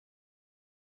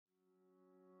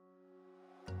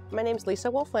My name is Lisa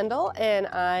Wolf-Wendel, and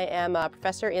I am a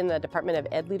professor in the Department of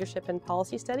Ed Leadership and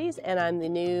Policy Studies, and I'm the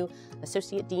new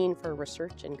Associate Dean for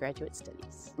Research and Graduate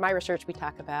Studies. My research, we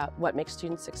talk about what makes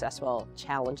students successful,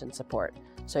 challenge, and support.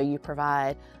 So you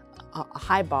provide a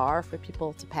high bar for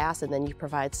people to pass, and then you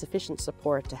provide sufficient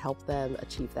support to help them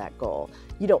achieve that goal.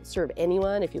 You don't serve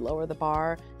anyone if you lower the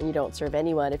bar, and you don't serve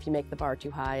anyone if you make the bar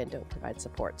too high and don't provide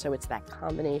support. So it's that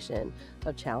combination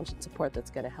of challenge and support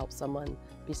that's going to help someone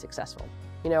be successful.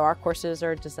 You know, our courses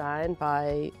are designed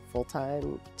by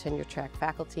full-time tenure track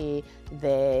faculty.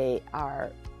 They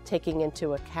are taking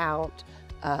into account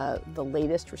the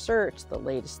latest research, the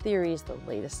latest theories, the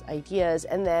latest ideas,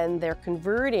 and then they're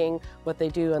converting what they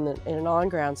do in an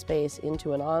on-ground space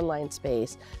into an online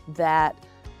space that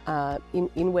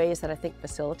in ways that I think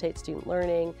facilitate student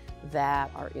learning,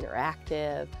 that are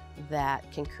interactive,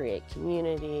 that can create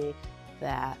community,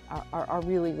 that are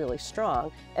really, really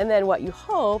strong. And then what you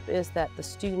hope is that the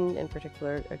student, in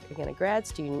particular, again, a grad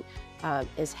student,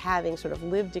 is having sort of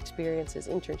lived experiences,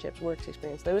 internships, work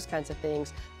experience, those kinds of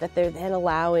things, that they're then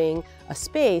allowing a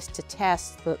space to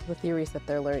test the theories that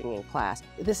they're learning in class.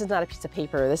 This is not a piece of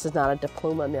paper, this is not a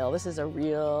diploma mill, this is a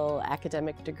real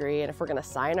academic degree, and if we're going to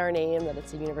sign our name that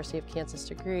it's a University of Kansas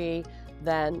degree,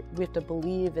 then we have to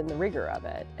believe in the rigor of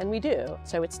it, and we do.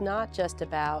 So it's not just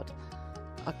about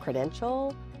a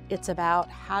credential, it's about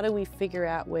how do we figure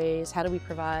out ways, how do we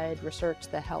provide research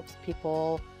that helps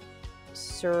people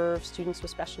serve students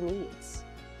with special needs,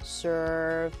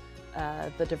 serve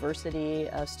the diversity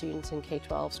of students in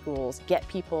K-12 schools, get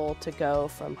people to go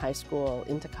from high school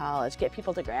into college, get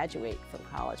people to graduate from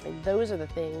college. I mean, those are the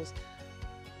things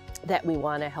that we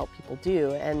want to help people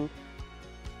do. And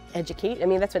educate, I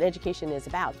mean, that's what education is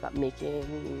about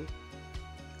making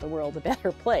the world a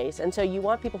better place. And so you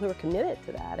want people who are committed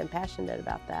to that and passionate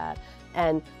about that.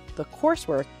 And the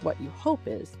coursework, what you hope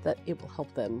is that it will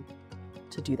help them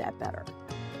to do that better.